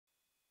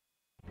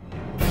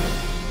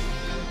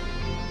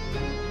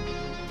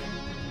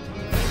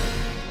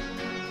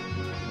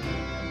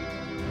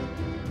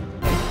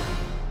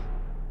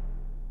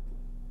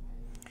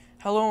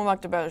Hello and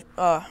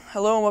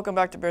welcome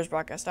back to Bears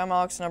Broadcast. I'm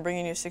Alex, and I'm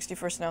bringing you the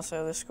 61st announcement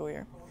of this school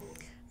year.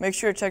 Make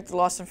sure to check the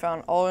lost and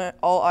found.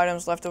 All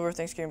items left over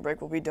Thanksgiving break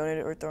will be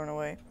donated or thrown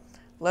away.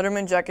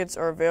 Letterman jackets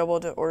are available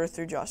to order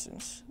through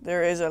Jostens.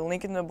 There is a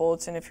link in the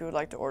bulletin if you would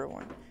like to order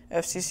one.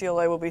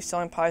 FCCLA will be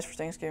selling pies for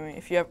Thanksgiving.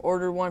 If you have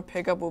ordered one,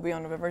 pickup will be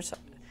on November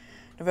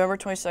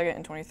 22nd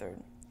and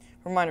 23rd.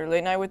 Reminder,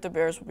 Late Night with the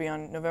Bears will be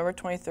on November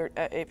 23rd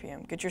at 8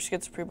 p.m. Get your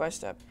skits approved by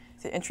STEP.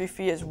 The entry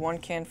fee is 1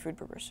 canned food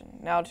per person.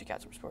 Now to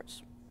Cats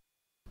Sports.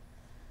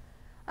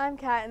 I'm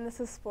Kat and this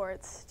is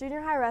sports.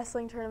 Junior high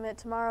wrestling tournament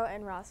tomorrow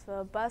in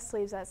Rossville. Bus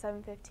leaves at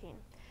 7:15.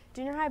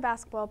 Junior high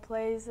basketball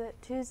plays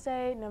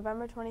Tuesday,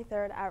 November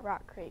 23rd at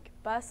Rock Creek.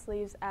 Bus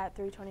leaves at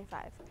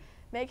 3:25.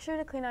 Make sure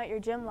to clean out your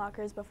gym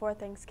lockers before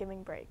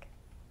Thanksgiving break.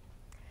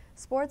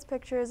 Sports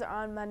pictures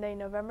are on Monday,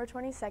 November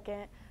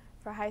 22nd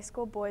for high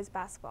school boys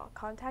basketball.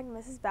 Contact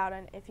Mrs.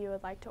 Bowden if you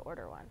would like to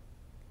order one.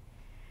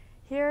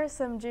 Here are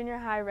some junior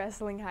high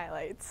wrestling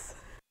highlights.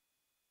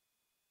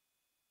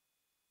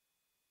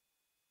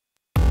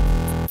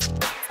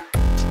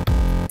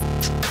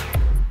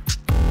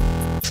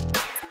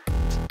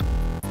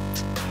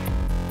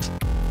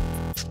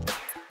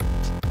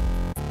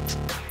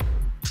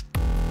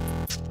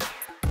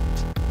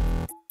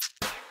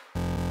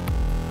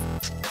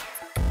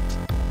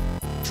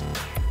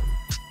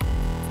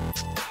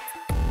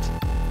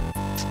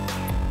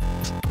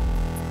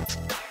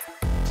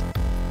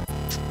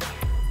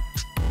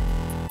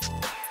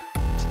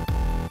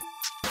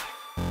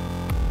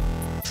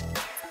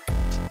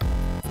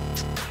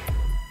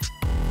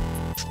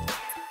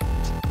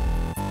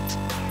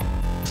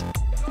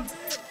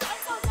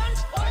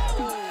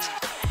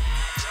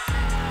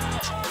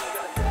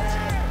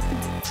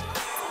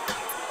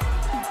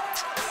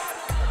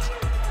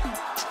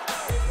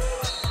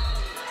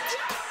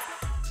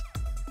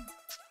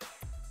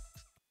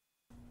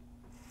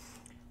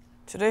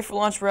 Today for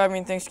lunch we're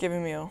having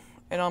Thanksgiving meal,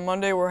 and on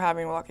Monday we're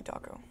having Waki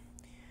Taco.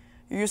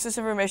 Your useless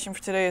information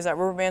for today is that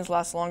rubber bands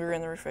last longer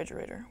in the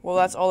refrigerator. Well,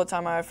 that's all the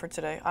time I have for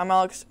today. I'm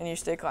Alex, and you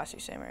stay classy,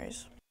 St.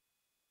 Mary's.